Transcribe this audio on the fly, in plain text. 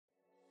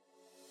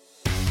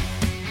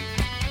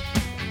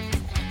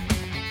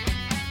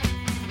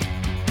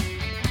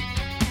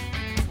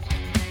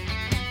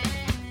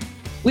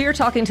We are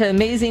talking to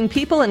amazing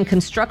people in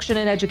construction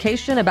and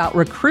education about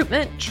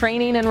recruitment,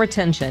 training, and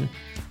retention.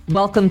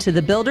 Welcome to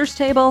the Builders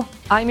Table.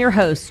 I'm your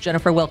host,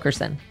 Jennifer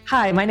Wilkerson.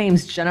 Hi, my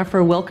name's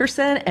Jennifer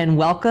Wilkerson, and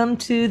welcome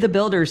to the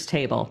Builders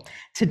Table.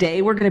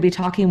 Today, we're going to be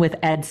talking with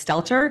Ed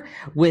Stelter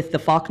with the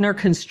Faulconer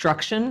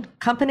Construction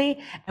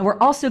Company, and we're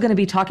also going to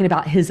be talking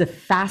about his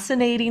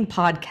fascinating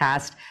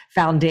podcast,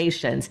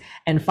 Foundations,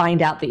 and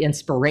find out the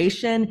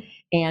inspiration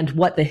and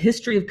what the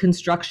history of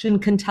construction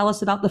can tell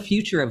us about the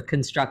future of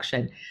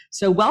construction.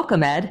 So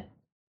welcome, Ed.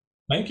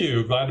 Thank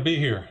you. Glad to be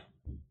here.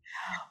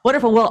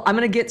 Wonderful. Well, I'm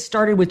going to get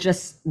started with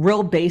just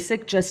real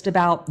basic, just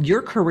about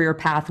your career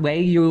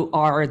pathway. You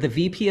are the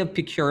VP of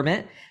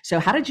procurement. So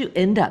how did you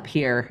end up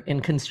here in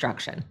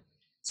construction?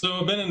 So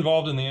I've been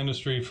involved in the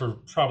industry for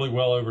probably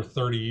well over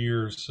 30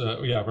 years.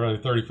 Probably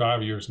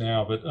 35 years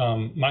now. But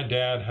my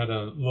dad had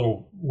a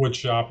little wood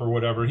shop or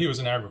whatever. He was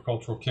an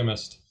agricultural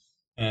chemist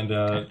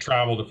and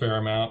traveled a fair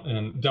amount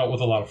and dealt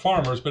with a lot of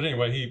farmers. But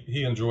anyway,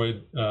 he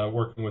enjoyed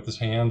working with his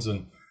hands.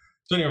 And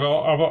so anyway,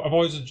 I've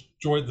always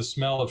enjoyed the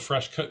smell of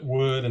fresh cut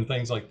wood and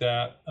things like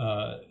that.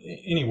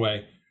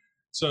 Anyway,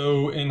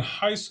 so in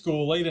high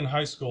school, late in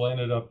high school, I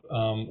ended up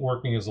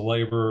working as a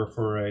laborer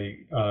for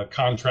a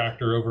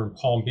contractor over in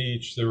Palm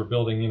Beach. They were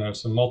building,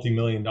 some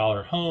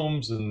multi-million-dollar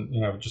homes and,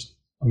 just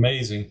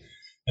amazing.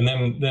 And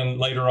then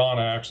later on,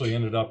 I actually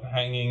ended up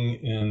hanging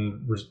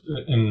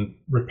in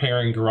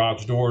repairing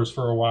garage doors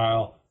for a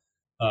while.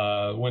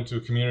 Went to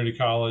a community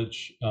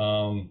college,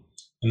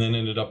 and then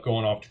ended up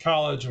going off to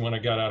college. And when I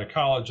got out of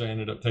college, I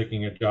ended up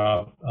taking a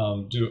job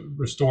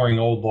restoring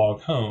old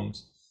log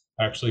homes.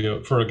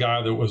 Actually, for a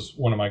guy that was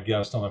one of my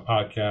guests on my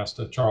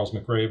podcast, Charles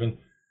McRaven.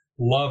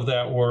 Loved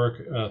that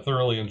work,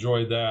 thoroughly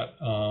enjoyed that.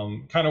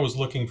 Kind of was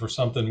looking for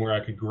something where I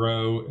could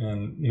grow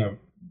and,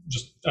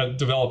 just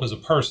develop as a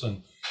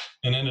person.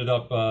 And ended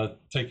up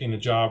taking a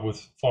job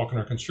with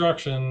Faulconer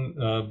Construction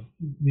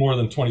more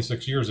than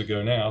 26 years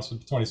ago now, so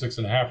 26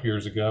 and a half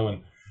years ago.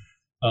 And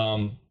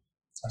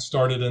I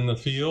started in the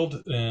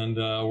field and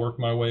worked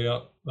my way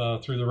up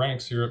through the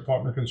ranks here at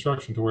Faulconer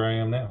Construction to where I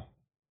am now.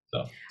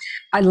 So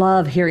I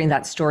love hearing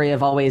that story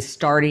of always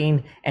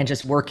starting and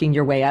just working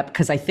your way up,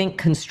 because I think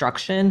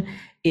construction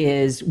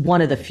is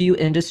one of the few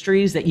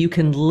industries that you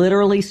can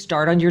literally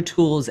start on your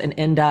tools and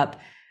end up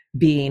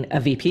being a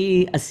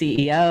VP, a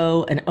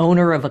CEO, an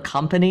owner of a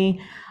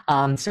company.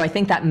 So I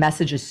think that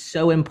message is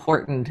so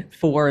important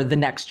for the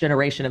next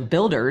generation of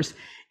builders,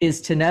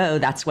 is to know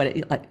that's what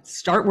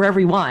start wherever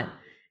you want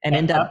and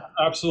end up.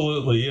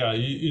 Absolutely. Yeah.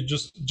 You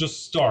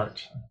just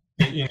start,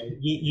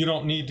 you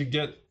don't need to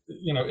get,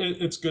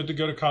 it's good to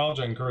go to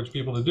college. I encourage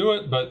people to do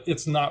it, but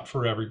it's not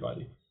for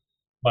everybody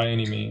by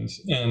any means.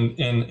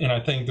 And I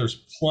think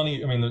there's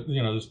plenty,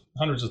 there's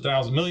hundreds of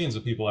thousands, millions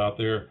of people out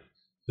there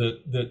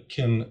that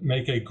can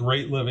make a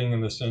great living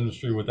in this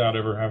industry without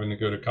ever having to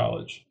go to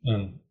college.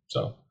 And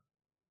so.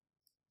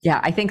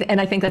 Yeah, I think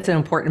that's an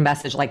important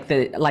message. Like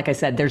I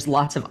said, there's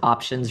lots of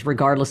options,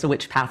 regardless of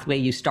which pathway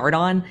you start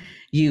on,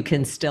 you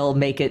can still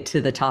make it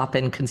to the top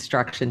in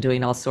construction,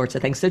 doing all sorts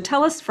of things. So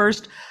tell us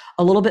first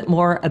a little bit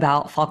more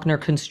about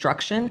Faulconer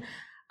Construction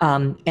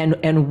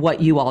and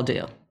what you all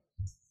do.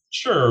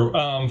 Sure.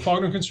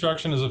 Faulconer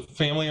Construction is a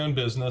family-owned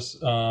business.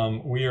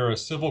 We are a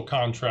civil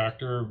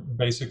contractor.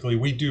 Basically,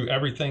 we do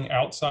everything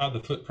outside the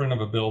footprint of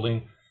a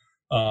building.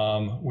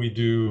 We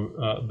do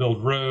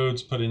build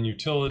roads, put in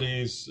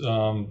utilities,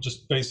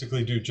 just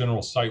basically do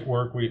general site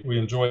work. We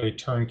enjoy a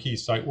turnkey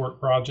site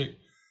work project.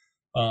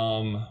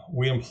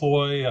 We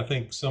employ, I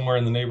think, somewhere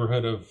in the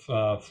neighborhood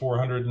of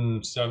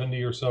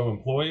 470 or so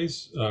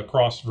employees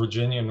across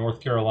Virginia and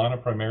North Carolina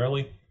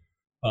primarily.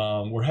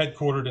 We're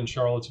headquartered in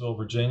Charlottesville,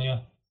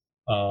 Virginia.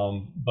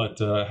 But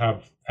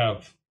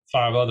have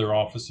 5 other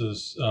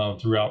offices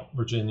throughout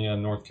Virginia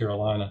and North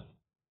Carolina.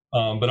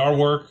 But our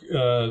work,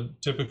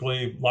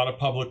 typically a lot of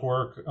public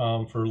work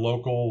for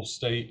local,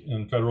 state,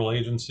 and federal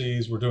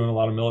agencies. We're doing a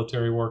lot of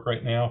military work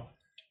right now.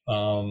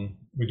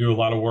 We do a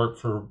lot of work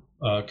for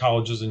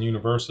colleges and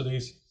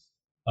universities.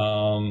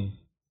 And,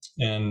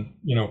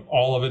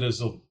 all of it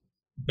is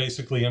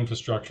basically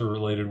infrastructure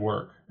related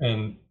work.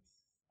 And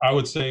I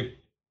would say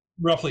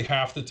roughly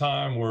half the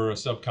time we're a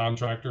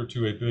subcontractor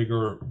to a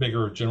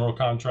bigger general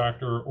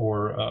contractor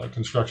or a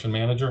construction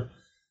manager,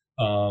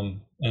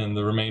 and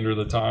the remainder of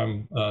the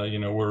time,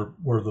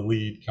 we're the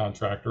lead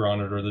contractor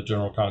on it or the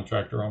general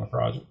contractor on a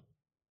project.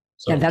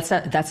 So, yeah,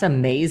 that's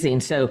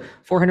amazing. So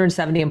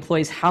 470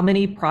 employees. How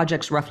many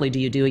projects roughly do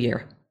you do a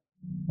year?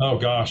 Oh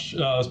gosh,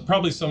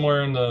 probably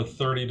somewhere in the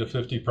 30 to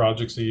 50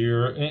 projects a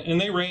year,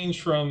 and they range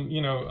from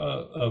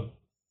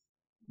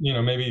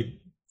maybe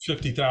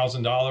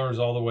 $50,000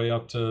 all the way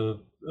up to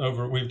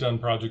over. We've done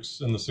projects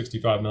in the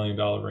 $65 million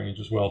range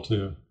as well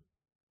too.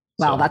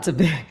 Wow, so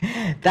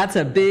that's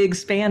a big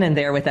span in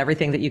there with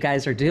everything that you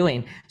guys are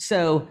doing.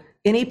 So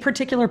any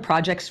particular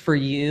projects for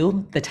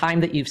you, the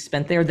time that you've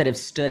spent there, that have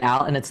stood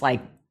out and it's like,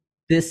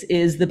 this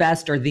is the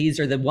best, or these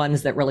are the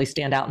ones that really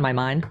stand out in my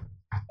mind?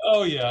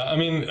 Oh yeah,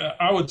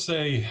 I would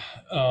say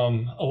a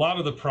lot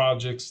of the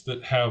projects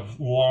that have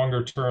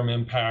longer term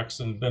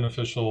impacts and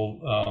beneficial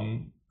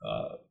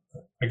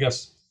I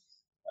guess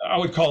I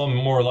would call them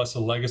more or less a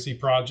legacy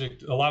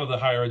project. A lot of the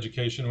higher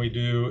education we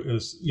do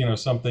is,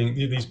 something,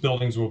 these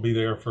buildings will be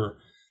there for,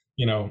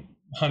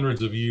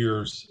 hundreds of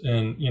years.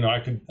 And,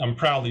 I'm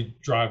proudly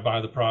drive by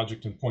the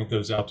project and point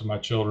those out to my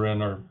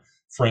children or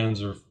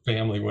friends or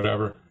family,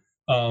 whatever.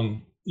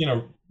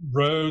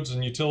 Roads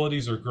and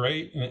utilities are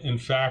great. In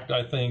fact,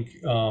 I think,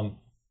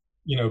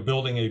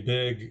 building a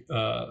big,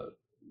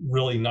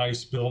 really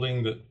nice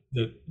building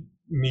that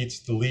meets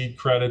the LEED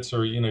credits,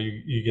 or,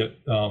 you get,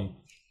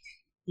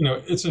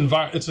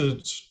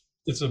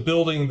 it's a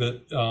building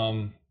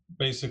that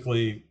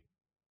basically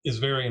is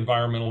very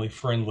environmentally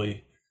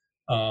friendly.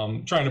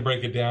 Trying to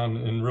break it down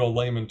in real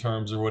layman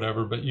terms or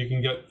whatever, but you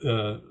can get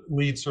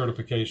LEED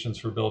certifications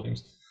for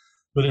buildings.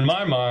 But in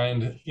my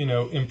mind,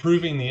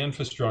 improving the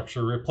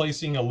infrastructure,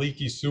 replacing a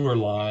leaky sewer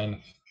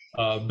line,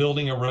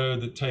 building a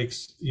road that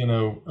takes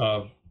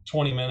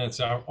 20 minutes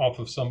off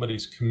of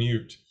somebody's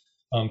commute,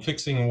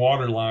 fixing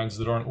water lines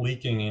that aren't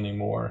leaking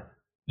anymore,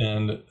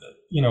 and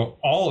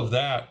all of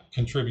that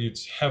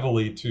contributes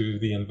heavily to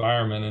the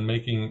environment and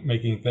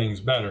making things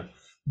better.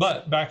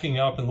 But backing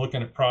up and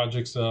looking at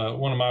projects,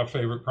 one of my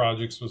favorite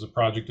projects was a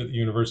project at the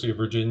University of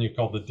Virginia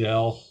called the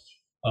Dell.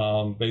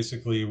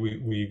 Basically,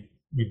 we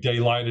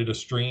daylighted a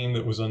stream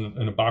that was in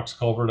a box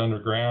culvert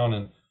underground,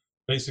 and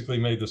basically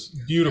made this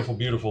beautiful,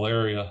 beautiful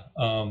area.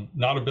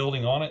 Not a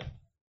building on it,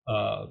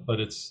 but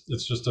it's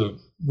just a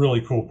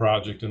really cool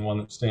project and one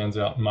that stands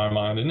out in my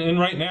mind. And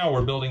right now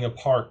we're building a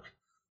park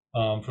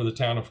for the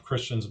town of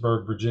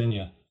Christiansburg,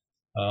 Virginia.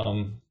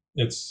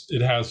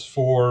 It has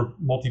 4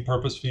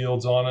 multi-purpose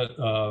fields on it,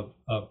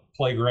 a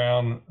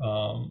playground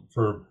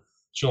for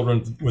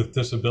children with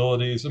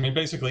disabilities. I mean,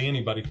 basically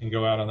anybody can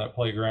go out on that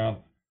playground.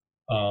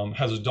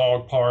 Has a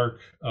dog park,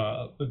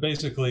 but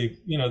basically,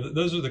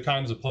 those are the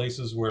kinds of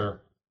places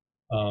where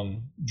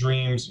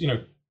dreams,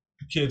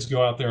 kids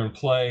go out there and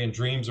play, and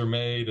dreams are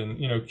made,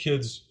 and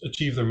kids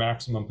achieve their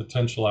maximum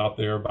potential out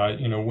there by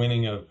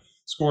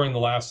scoring the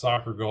last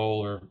soccer goal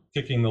or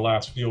kicking the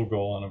last field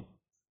goal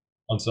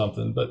on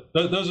something. But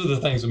those are the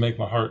things that make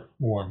my heart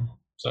warm.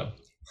 So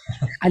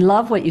I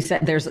love what you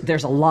said.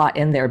 There's a lot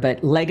in there,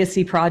 but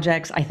legacy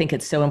projects, I think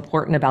it's so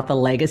important about the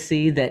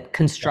legacy that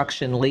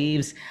construction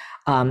leaves.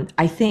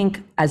 I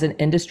think as an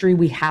industry,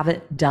 we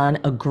haven't done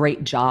a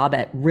great job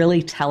at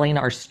really telling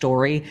our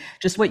story.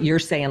 Just what you're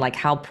saying, like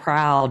how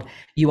proud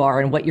you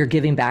are and what you're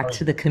giving back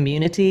to the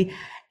community.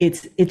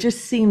 It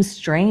just seems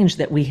strange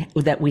that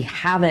we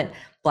haven't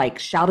like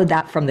shouted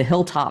that from the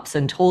hilltops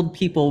and told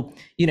people,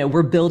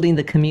 we're building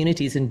the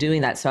communities and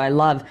doing that. So I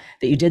love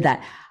that you did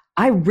that.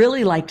 I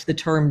really liked the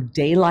term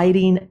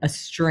daylighting a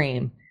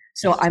stream.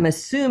 So I'm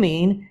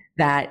assuming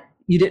that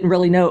you didn't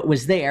really know it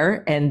was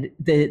there, and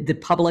the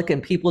public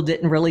and people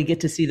didn't really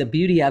get to see the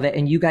beauty of it,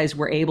 and you guys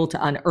were able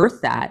to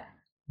unearth that,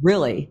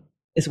 really,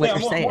 is what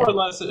you're saying. More or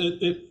less,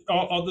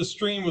 the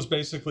stream was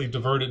basically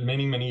diverted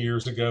many, many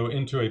years ago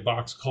into a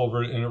box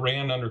culvert, and it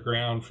ran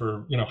underground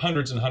for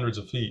hundreds and hundreds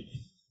of feet.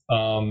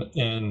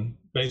 And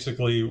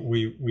basically,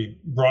 we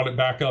brought it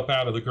back up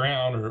out of the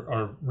ground,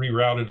 or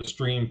rerouted a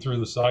stream through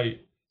the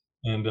site,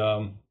 and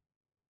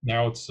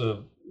now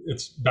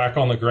it's back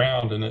on the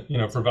ground, and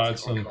it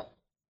provides some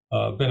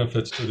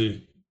benefits to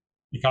the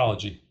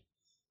ecology.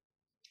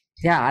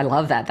 Yeah, I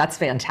love that. That's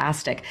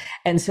fantastic.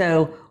 And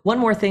so one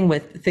more thing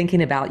with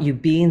thinking about you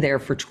being there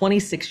for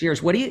 26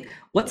 years,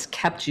 what's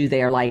kept you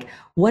there? Like,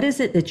 what is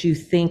it that you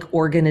think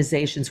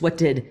organizations, what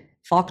did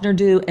Faulconer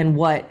do, and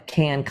what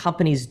can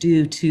companies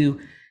do to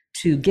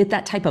get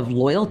that type of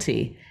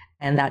loyalty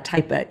and that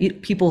type of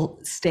people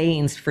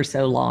staying for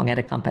so long at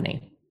a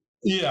company?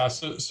 Yeah,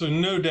 so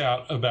no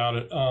doubt about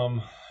it.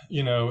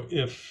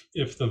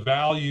 If the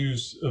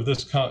values of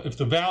if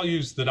the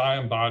values that I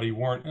embody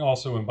weren't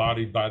also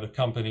embodied by the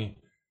company,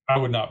 I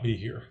would not be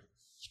here.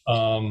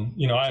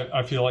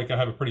 I feel like I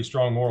have a pretty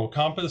strong moral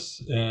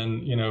compass,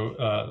 and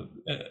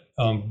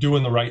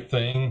doing the right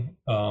thing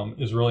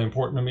is really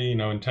important to me.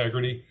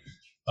 Integrity,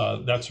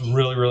 that's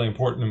really, really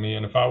important to me.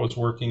 And if I was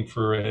working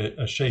for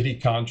a shady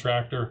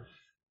contractor,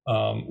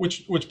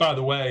 which by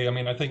the way,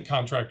 I think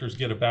contractors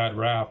get a bad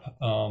rap,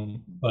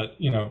 but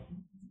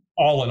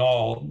all in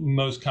all,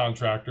 most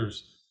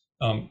contractors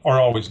are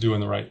always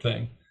doing the right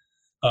thing.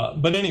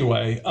 But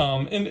anyway,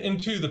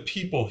 and to the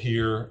people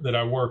here that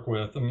I work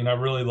with, I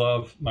really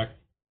love my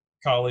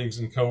colleagues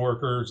and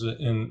coworkers,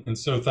 and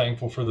so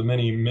thankful for the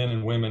many men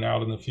and women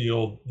out in the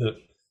field that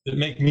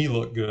make me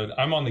look good.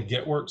 I'm on the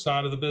get work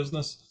side of the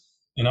business,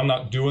 and I'm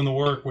not doing the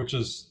work, which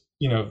is,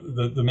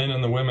 the men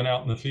and the women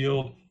out in the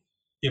field.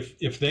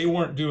 If they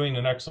weren't doing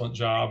an excellent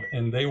job,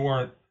 and they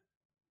weren't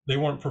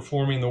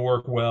performing the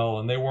work well,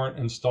 and they weren't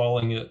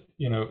installing it,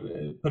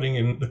 putting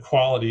in the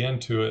quality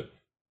into it,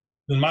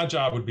 then my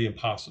job would be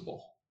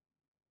impossible.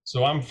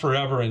 So I'm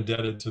forever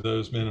indebted to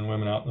those men and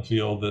women out in the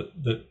field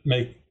that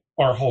make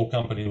our whole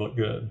company look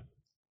good.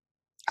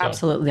 So.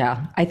 Absolutely,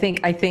 yeah. I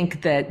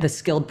think that the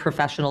skilled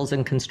professionals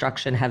in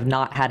construction have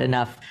not had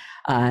enough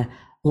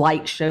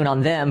light shown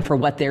on them for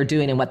what they're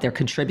doing and what they're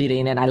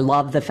contributing. And I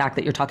love the fact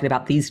that you're talking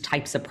about these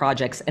types of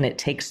projects, and it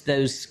takes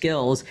those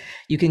skills.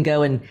 You can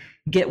go and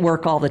get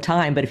work all the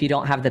time, but if you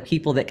don't have the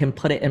people that can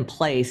put it in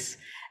place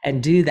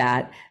and do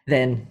that,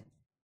 then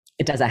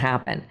it doesn't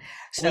happen.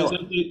 So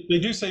they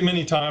do say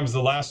many times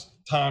the last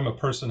time a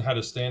person had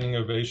a standing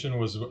ovation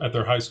was at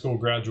their high school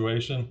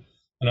graduation.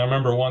 And I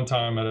remember one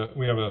time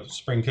we have a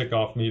spring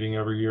kickoff meeting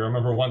every year. I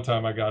remember one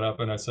time I got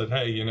up and I said,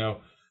 hey,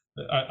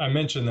 I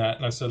mentioned that,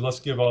 and I said, let's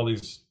give all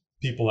these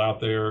people out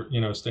there,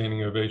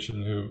 standing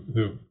ovation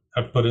who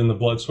have put in the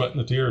blood, sweat, and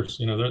the tears.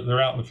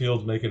 They're out in the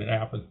fields making it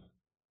happen.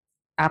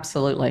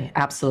 Absolutely.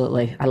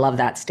 Absolutely. I love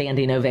that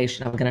standing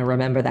ovation. I'm going to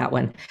remember that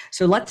one.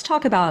 So let's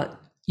talk about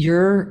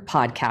your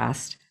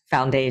podcast,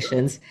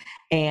 Foundations,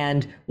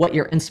 and what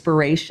your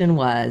inspiration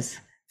was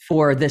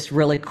for this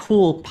really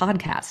cool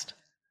podcast.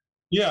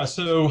 Yeah.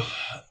 So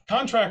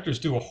contractors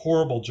do a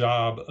horrible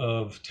job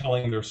of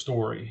telling their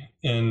story.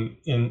 And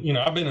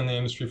I've been in the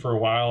industry for a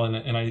while,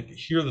 and I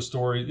hear the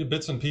story,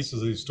 bits and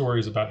pieces of these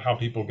stories about how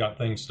people got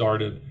things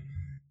started.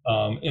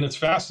 And it's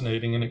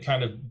fascinating, and it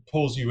kind of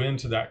pulls you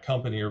into that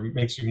company or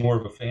makes you more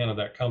of a fan of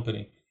that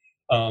company.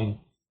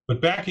 But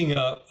backing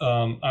up,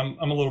 I'm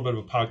a little bit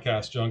of a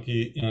podcast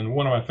junkie, and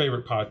one of my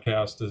favorite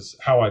podcasts is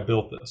How I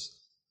Built This.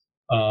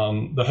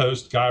 The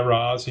host, Guy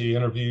Raz, he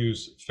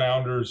interviews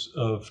founders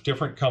of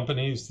different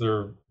companies.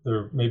 They're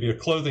maybe a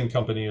clothing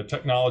company, a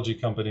technology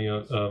company,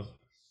 a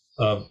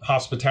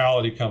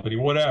hospitality company,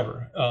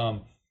 whatever.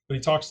 But he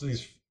talks to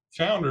these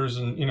founders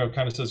and,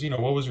 kind of says,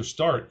 what was your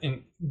start?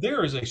 And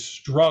there is a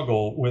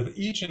struggle with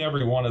each and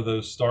every one of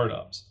those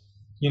startups.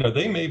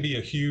 They may be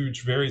a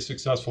huge, very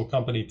successful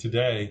company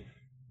today,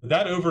 but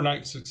that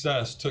overnight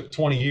success took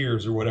 20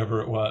 years or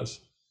whatever it was.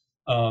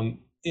 And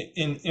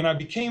I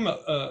became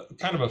a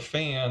kind of a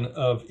fan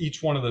of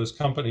each one of those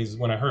companies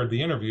when I heard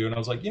the interview. And I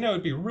was like,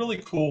 it'd be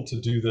really cool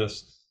to do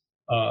this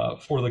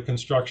for the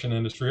construction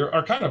industry,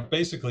 or kind of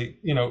basically,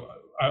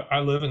 I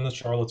live in the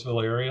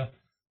Charlottesville area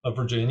of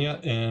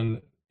Virginia,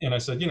 and I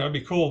said, it'd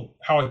be cool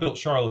how I built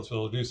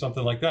Charlottesville to do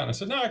something like that. And I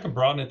said, no, I can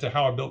broaden it to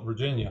how I built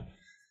Virginia.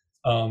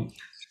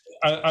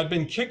 I'd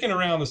been kicking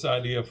around this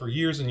idea for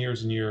years and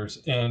years and years.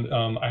 And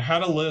I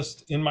had a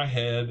list in my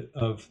head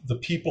of the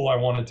people I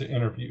wanted to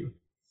interview.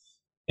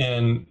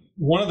 And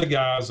one of the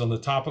guys on the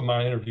top of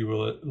my interview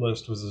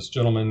list was this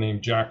gentleman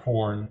named Jack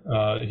Horn.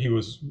 He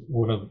was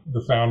one of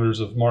the founders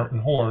of Martin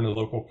Horn, a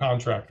local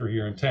contractor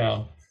here in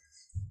town.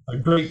 A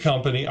great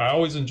company. I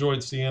always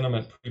enjoyed seeing them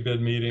at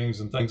pre-bid meetings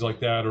and things like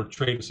that, or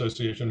trade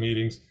association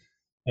meetings.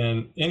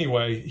 And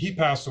anyway, he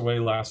passed away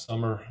last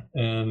summer,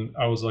 and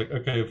I was like,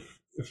 okay,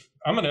 if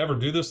I'm going to ever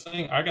do this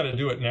thing, I got to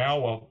do it now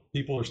while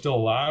people are still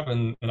alive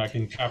and I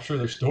can capture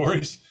their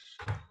stories.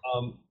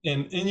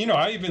 And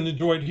I even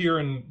enjoyed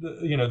hearing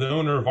the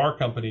owner of our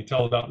company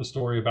tell about the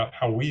story about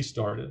how we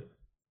started.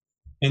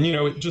 And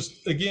it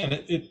just,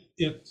 again,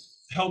 it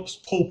helps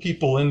pull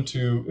people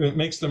into, it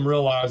makes them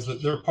realize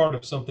that they're part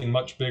of something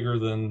much bigger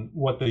than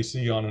what they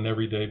see on an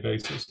everyday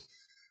basis.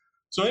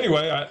 So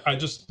anyway,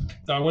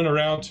 I went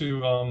around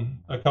to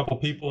a couple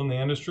people in the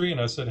industry,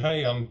 and I said,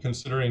 hey, I'm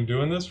considering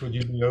doing this. Would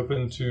you be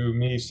open to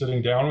me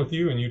sitting down with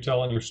you and you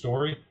telling your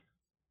story?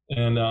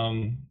 And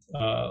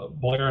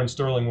Blair and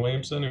Sterling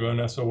Williamson, who own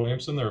S.O.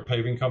 Williamson, they're a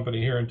paving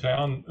company here in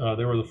town.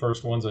 They were the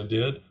first ones I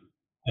did.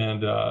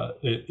 And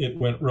it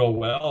went real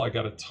well. I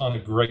got a ton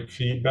of great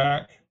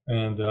feedback.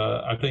 And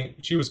I think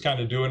she was kind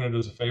of doing it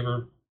as a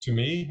favor to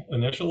me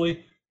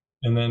initially.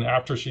 And then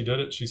after she did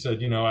it, she said,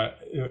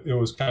 it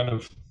was kind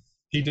of,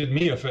 Ed did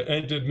me a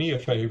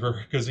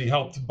favor because he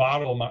helped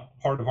bottle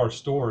part of our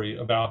story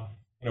about,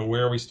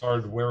 where we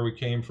started, where we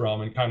came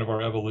from, and kind of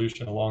our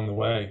evolution along the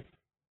way.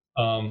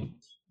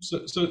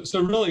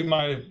 So really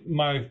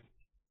my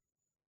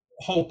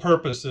whole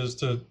purpose is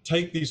to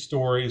take these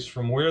stories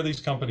from where these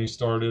companies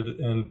started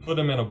and put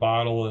them in a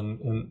bottle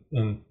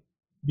and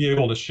be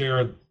able to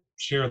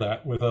share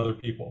that with other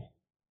people.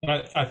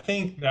 And I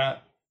think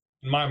that,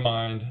 in my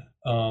mind,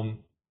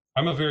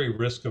 I'm a very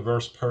risk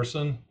averse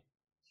person,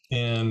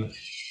 and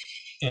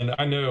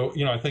I know,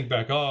 I think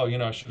back,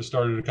 I should have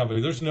started a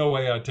company. There's no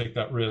way I'd take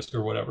that risk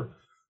or whatever.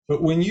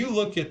 But when you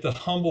look at the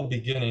humble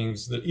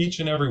beginnings that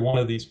each and every one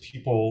of these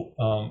people,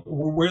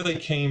 where they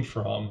came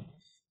from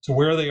to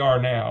where they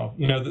are now,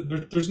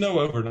 there's no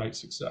overnight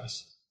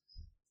success.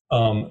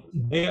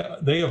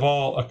 They have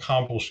all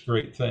accomplished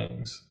great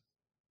things.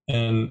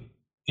 And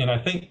I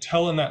think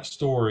telling that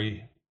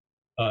story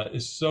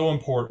is so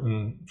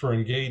important for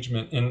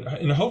engagement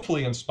and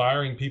hopefully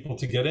inspiring people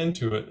to get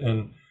into it.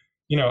 And,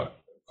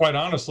 quite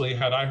honestly,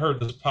 had I heard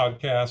this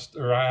podcast,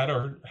 or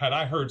had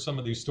I heard some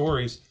of these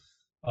stories,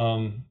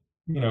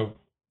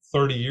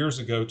 30 years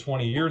ago,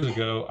 20 years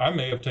ago, I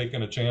may have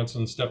taken a chance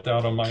and stepped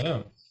out on my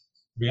own,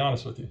 to be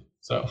honest with you.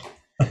 So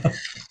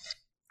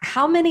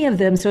how many of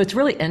them, so it's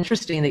really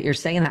interesting that you're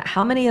saying that,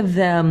 how many of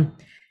them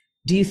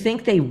do you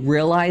think they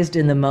realized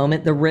in the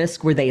moment the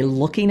risk? Were they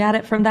looking at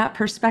it from that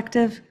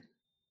perspective?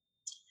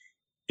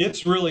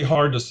 It's really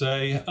hard to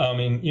say. I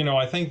mean,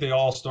 I think they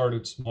all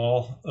started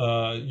small.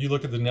 You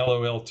look at the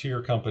Nello L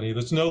Tier company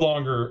that's no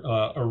longer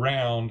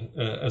around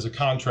as a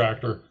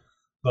contractor,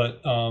 but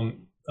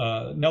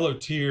Nello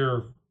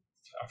Tier,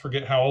 I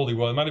forget how old he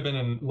was. It might have been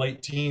in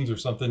late teens or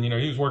something.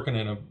 He was working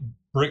in a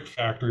brick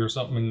factory or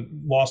something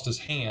and lost his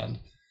hand.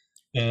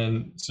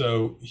 And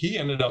so he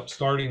ended up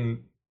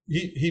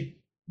he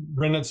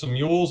rented some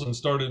mules and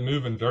started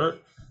moving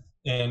dirt.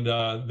 And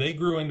they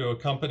grew into a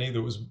company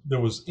that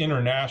was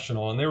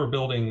international, and they were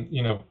building,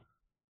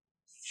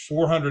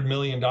 $400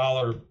 million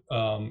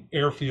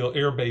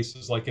air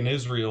bases like in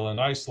Israel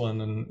and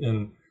Iceland,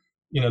 and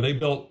they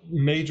built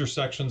major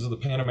sections of the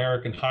Pan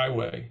American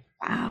Highway.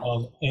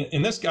 Wow.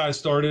 And this guy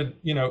started,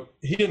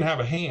 he didn't have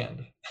a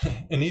hand,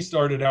 and he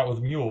started out with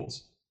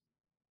mules.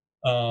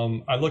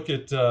 I look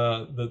at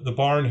the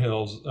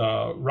Barnhills,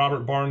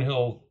 Robert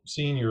Barnhill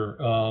Sr.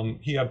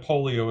 He had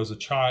polio as a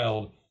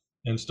child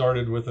and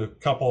started with a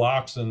couple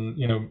oxen,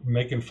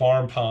 making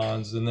farm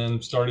ponds, and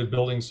then started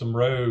building some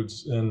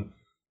roads. And,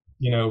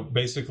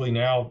 basically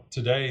now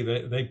today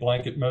they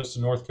blanket most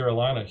of North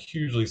Carolina,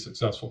 hugely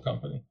successful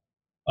company.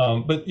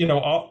 But,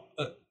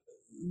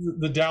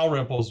 the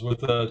Dalrymples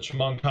with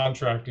Chemung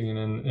Contracting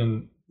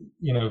and,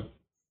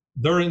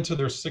 they're into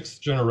their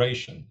 6th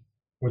generation,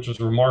 which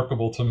was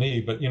remarkable to me.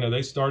 But,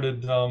 they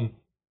started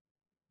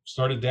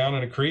down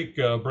in a creek,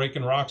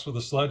 breaking rocks with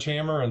a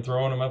sledgehammer and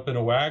throwing them up in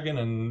a wagon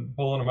and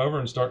pulling them over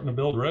and starting to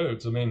build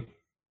roads. I mean,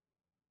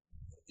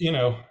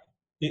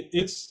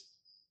 it's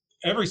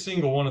every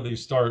single one of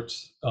these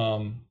starts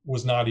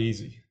was not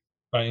easy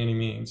by any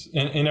means,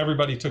 and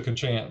everybody took a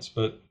chance.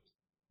 But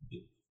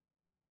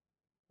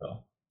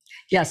well.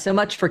 Yeah, so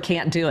much for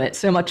can't do it.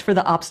 So much for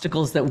the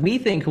obstacles that we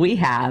think we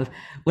have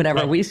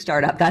whenever we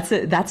start up.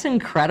 That's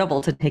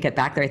incredible to take it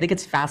back there. I think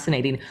it's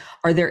fascinating.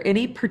 Are there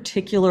any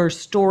particular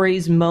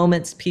stories,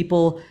 moments,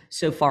 people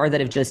so far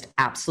that have just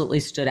absolutely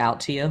stood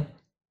out to you?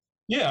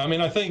 Yeah, I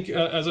mean, I think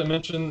as I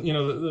mentioned,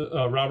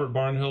 Robert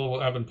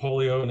Barnhill having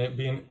polio and it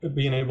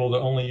being able to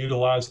only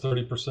utilize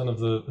 30%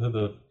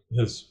 of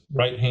his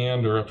right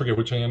hand, or I forget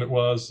which hand it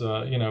was.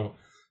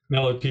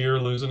 Nello Tier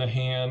losing a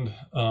hand.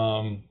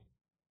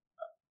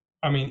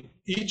 I mean,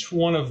 each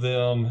one of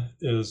them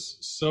is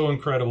so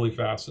incredibly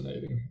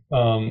fascinating.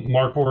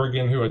 Mark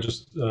Horrigan, who I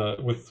just,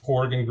 with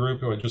Horrigan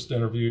Group, who I just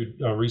interviewed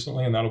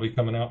recently, and that'll be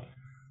coming out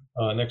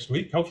next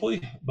week,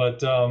 hopefully.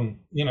 But,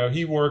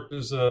 he worked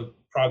as a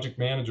project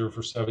manager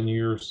for 7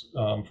 years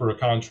for a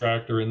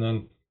contractor, and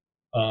then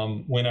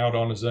went out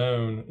on his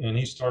own, and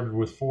he started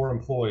with 4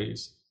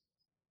 employees.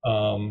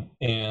 And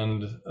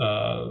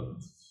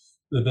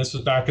this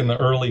is back in the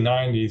early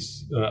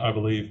 90s, I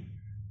believe.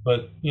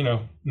 But,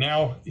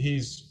 now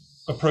he's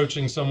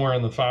approaching somewhere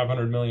in the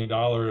 $500 million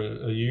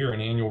a year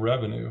in annual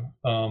revenue.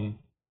 In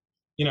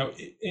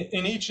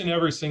each and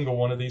every single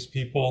one of these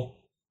people,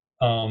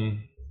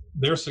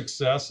 their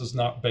success is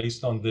not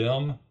based on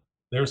them.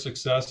 Their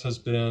success has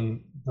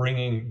been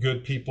bringing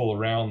good people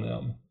around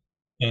them.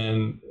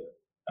 And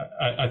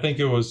I think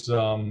it was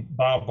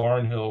Bob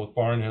Barnhill with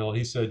Barnhill.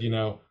 He said,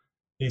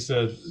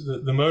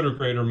 the motor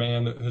grader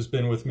man that has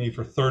been with me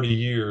for 30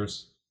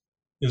 years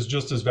is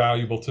just as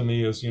valuable to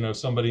me as,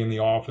 somebody in the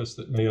office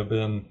that may have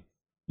been,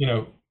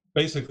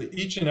 basically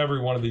each and every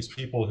one of these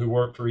people who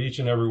worked for each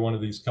and every one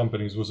of these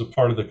companies was a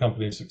part of the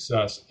company's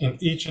success. And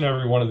each and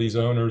every one of these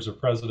owners or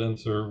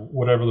presidents or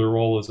whatever their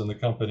role is in the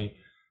company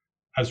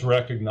has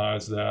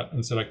recognized that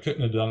and said, I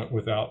couldn't have done it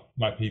without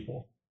my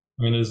people.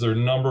 I mean, it is their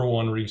number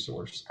one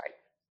resource. Right.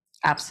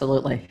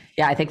 Absolutely.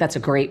 Yeah, I think that's a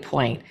great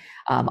point.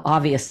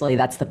 Obviously,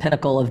 that's the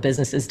pinnacle of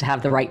businesses, to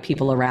have the right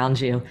people around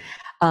you.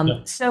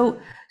 So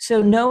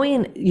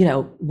knowing,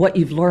 what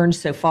you've learned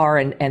so far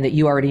and that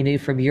you already knew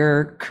from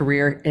your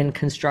career in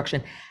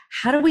construction,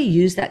 how do we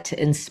use that to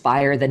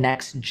inspire the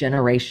next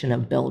generation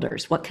of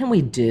builders? What can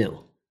we do?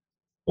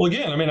 Well,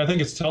 again, I mean, I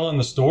think it's telling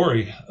the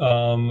story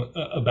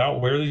about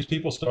where these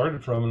people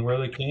started from and where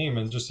they came,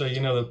 and just say,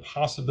 the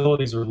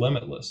possibilities are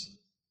limitless.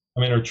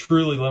 I mean, are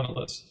truly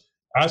limitless.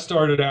 I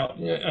started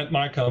out at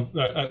my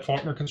company, at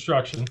Faulconer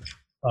Construction.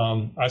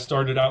 I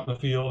started out in the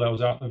field. I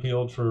was out in the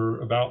field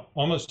for about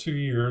almost 2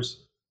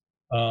 years.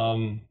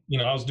 I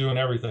was doing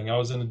everything. I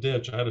was in a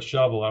ditch. I had a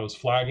shovel. I was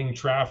flagging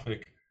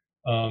traffic.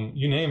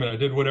 You name it. I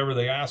did whatever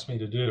they asked me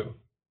to do.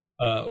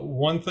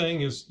 One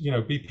thing is,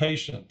 be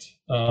patient.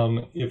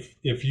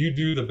 If you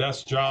do the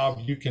best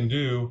job you can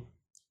do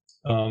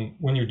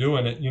when you're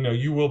doing it,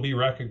 you will be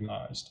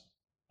recognized.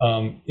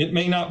 It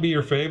may not be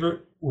your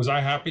favorite. Was I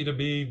happy to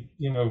be,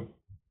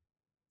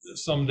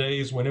 some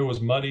days when it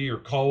was muddy or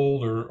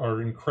cold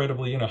or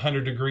incredibly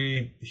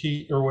 100-degree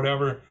heat or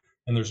whatever,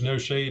 and there's no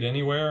shade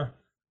anywhere?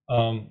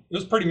 It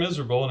was pretty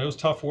miserable and it was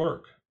tough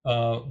work,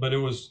 but it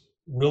was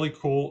really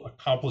cool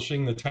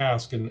accomplishing the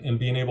task and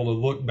being able to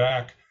look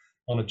back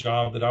on a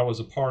job that I was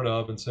a part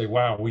of and say,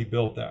 wow, we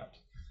built that.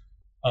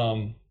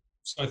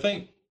 So I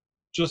think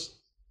just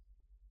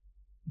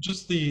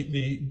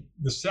the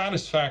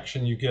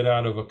satisfaction you get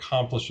out of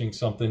accomplishing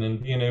something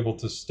and being able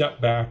to step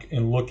back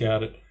and look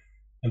at it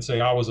and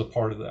say, I was a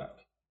part of that.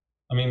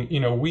 I mean,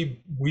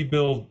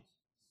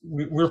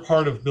 we're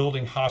part of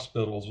building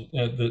hospitals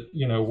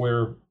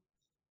that,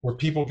 where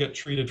people get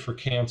treated for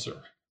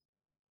cancer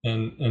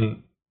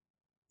and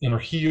are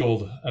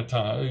healed at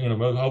times,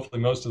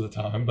 hopefully most of the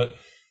time. But,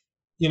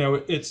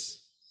 it's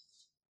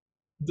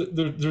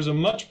there's a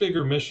much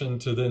bigger mission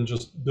to than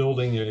just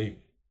building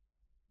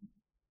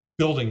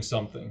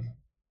something.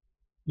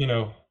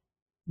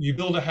 You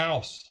build a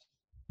house.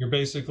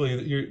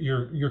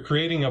 You're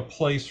creating a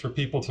place for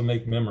people to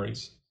make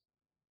memories.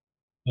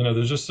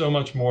 There's just so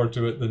much more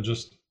to it than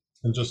just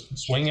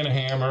swinging a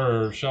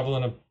hammer or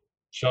shoveling a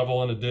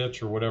shovel in a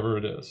ditch or whatever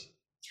it is.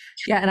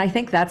 Yeah, and I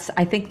think that's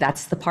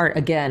the part.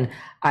 Again,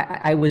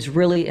 I was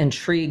really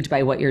intrigued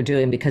by what you're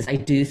doing, because I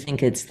do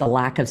think it's the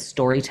lack of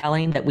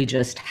storytelling that we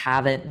just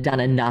haven't done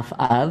enough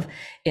of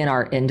in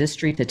our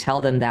industry to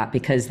tell them that,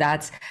 because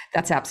that's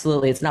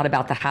absolutely, it's not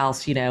about the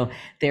house.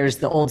 There's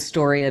the old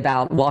story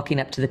about walking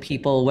up to the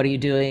people. What are you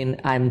doing?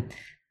 I'm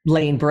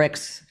laying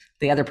bricks.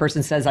 The other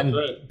person says, I'm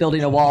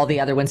building a wall. The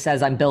other one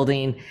says, I'm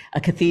building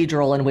a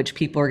cathedral in which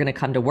people are going to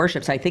come to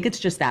worship. So I think it's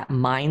just that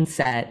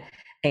mindset,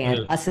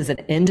 and us as an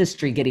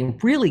industry getting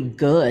really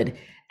good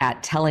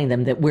at telling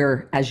them that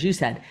we're, as you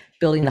said,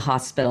 building the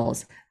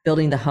hospitals,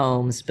 building the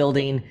homes,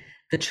 building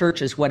the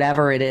churches,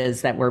 whatever it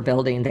is that we're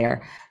building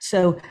there.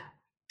 So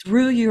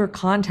through your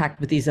contact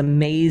with these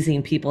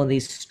amazing people and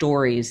these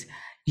stories,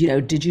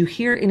 did you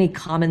hear any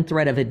common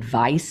thread of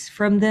advice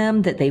from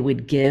them that they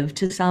would give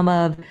to some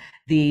of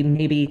the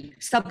maybe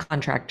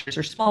subcontractors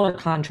or smaller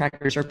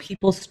contractors or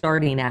people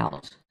starting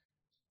out?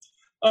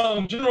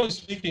 Generally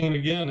speaking,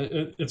 again,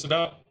 it's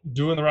about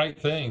doing the right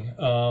thing.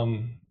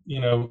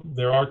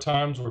 There are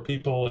times where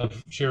people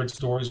have shared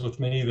stories with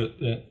me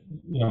that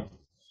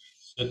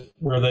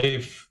where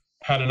they've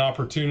had an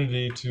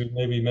opportunity to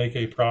maybe make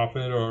a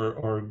profit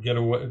or get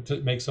away to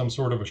make some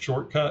sort of a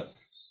shortcut,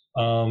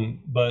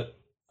 but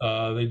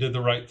they did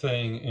the right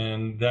thing,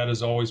 and that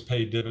has always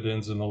paid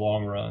dividends in the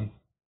long run.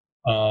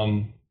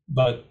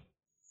 But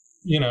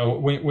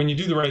when you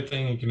do the right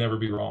thing, you can never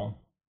be wrong.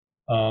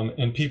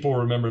 And people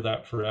remember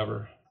that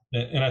forever.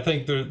 And I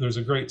think there's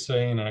a great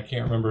saying, and I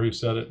can't remember who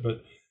said it,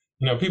 but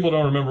people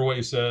don't remember what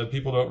you said,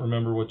 people don't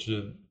remember what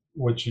you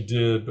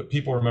did, but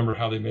people remember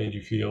how they made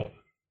you feel.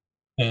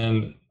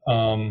 And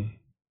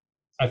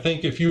I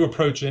think if you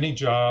approach any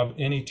job,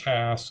 any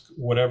task,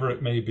 whatever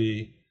it may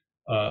be,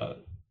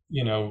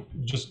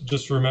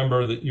 just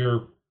remember that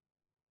you're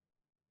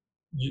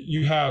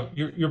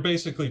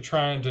basically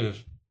trying to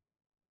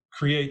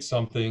create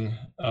something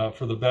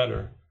for the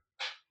better.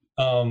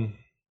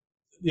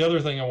 The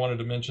other thing I wanted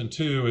to mention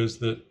too is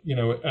that,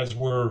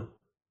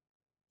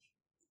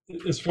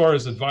 as far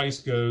as advice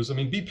goes, I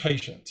mean, be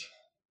patient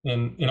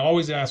and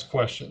always ask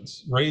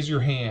questions. Raise your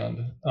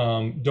hand.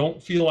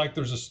 Don't feel like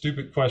there's a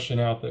stupid question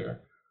out there.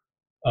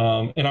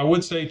 And I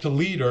would say to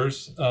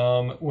leaders,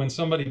 when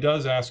somebody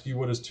does ask you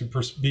what is to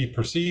be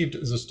perceived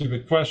as a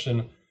stupid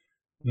question,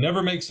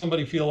 never make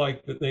somebody feel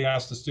like that they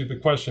asked a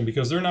stupid question,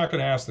 because they're not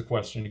going to ask the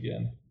question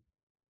again.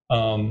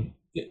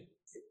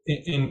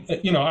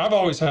 I've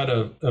always had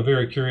a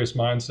very curious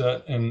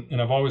mindset,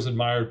 and I've always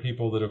admired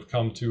people that have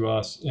come to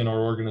us in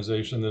our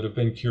organization that have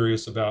been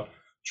curious about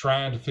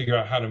trying to figure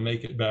out how to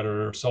make it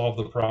better or solve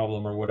the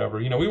problem or whatever.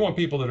 We want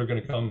people that are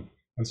going to come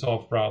and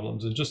solve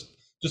problems, and just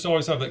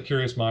always have that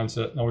curious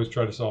mindset and always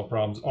try to solve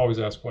problems, always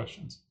ask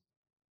questions.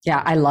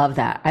 Yeah, I love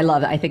that.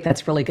 I think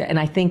that's really good. And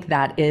I think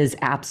that is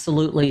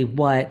absolutely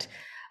what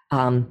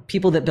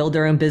people that build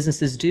their own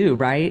businesses do,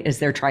 right? Is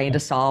they're trying to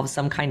solve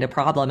some kind of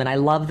problem. And I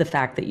love the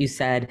fact that you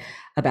said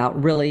about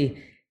really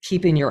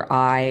keeping your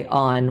eye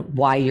on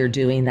why you're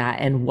doing that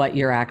and what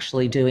you're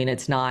actually doing.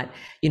 It's not,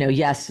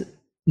 yes,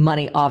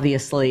 money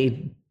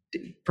obviously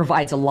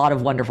provides a lot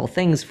of wonderful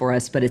things for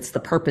us, but it's the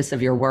purpose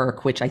of your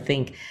work, which I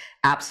think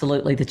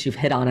absolutely that you've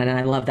hit on it. And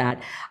I love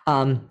that.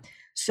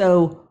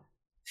 So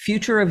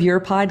future of your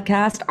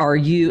podcast,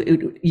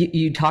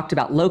 you talked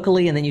about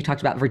locally, and then you talked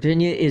about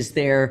Virginia. Is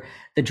there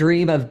the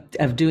dream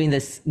of doing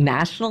this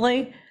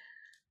nationally?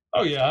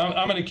 Oh yeah,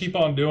 I'm going to keep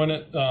on doing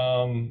it.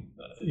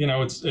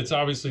 It's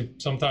obviously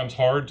sometimes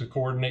hard to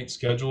coordinate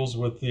schedules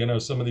with,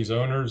 some of these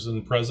owners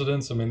and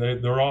presidents. I mean,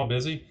 they're all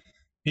busy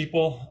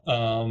people.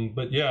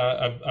 But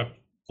yeah, I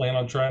plan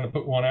on trying to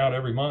put one out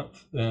every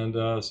month,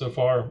 and so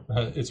far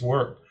it's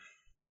worked.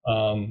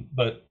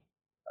 But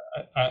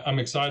I'm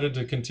excited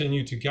to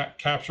continue to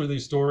capture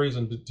these stories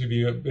and to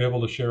be able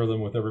to share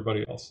them with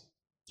everybody else.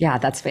 Yeah,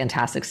 that's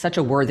fantastic. Such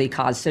a worthy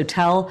cause. So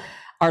tell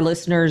our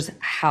listeners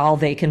how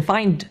they can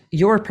find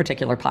your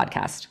particular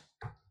podcast.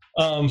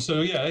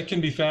 So yeah, it can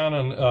be found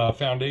on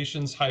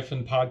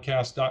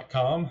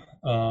foundations-podcast.com.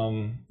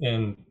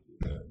 And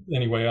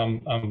anyway,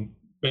 I'm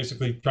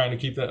basically trying to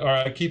keep that, or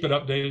I keep it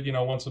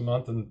updated, once a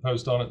month and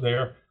post on it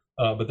there.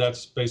 But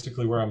that's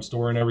basically where I'm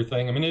storing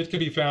everything. I mean, it can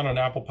be found on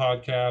Apple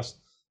Podcasts,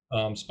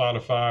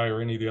 Spotify,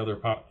 or any of the other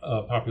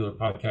popular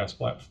podcast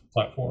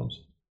platforms.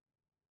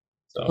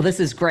 So. Well, this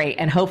is great.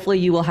 And hopefully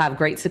you will have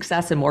great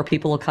success and more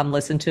people will come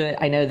listen to it.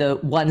 I know the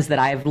ones that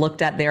I've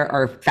looked at there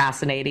are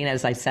fascinating,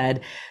 as I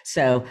said.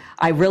 So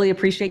I really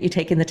appreciate you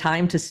taking the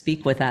time to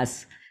speak with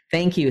us.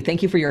 Thank you.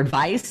 Thank you for your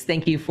advice.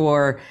 Thank you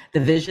for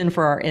the vision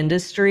for our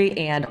industry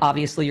and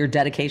obviously your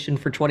dedication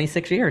for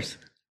 26 years.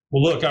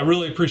 Well, look, I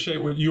really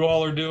appreciate what you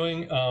all are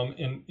doing.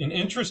 And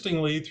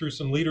interestingly, through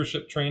some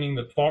leadership training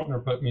that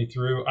Faulconer put me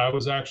through, I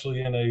was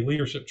actually in a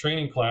leadership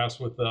training class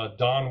with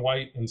Don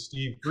White and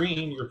Steve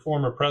Green, your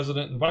former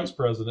president and vice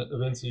president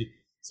of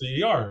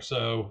NCCER.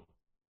 So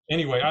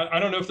anyway, I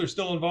don't know if they're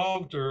still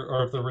involved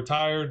or if they're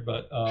retired,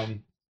 but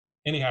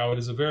anyhow, it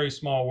is a very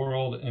small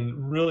world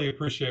and really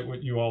appreciate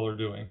what you all are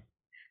doing.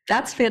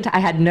 That's fantastic. I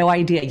had no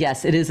idea.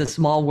 Yes, it is a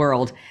small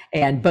world,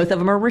 and both of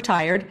them are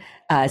retired.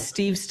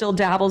 Steve still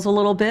dabbles a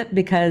little bit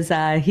because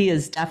he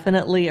is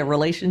definitely a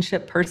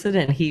relationship person,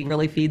 and he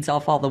really feeds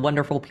off all the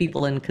wonderful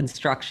people in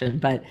construction.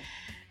 But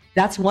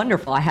that's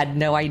wonderful. I had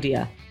no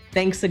idea.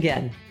 Thanks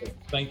again.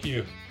 Thank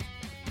you.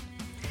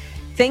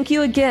 Thank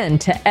you again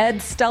to Ed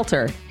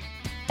Stelter.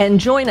 And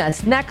join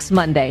us next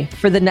Monday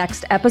for the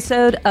next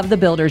episode of The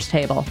Builder's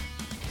Table.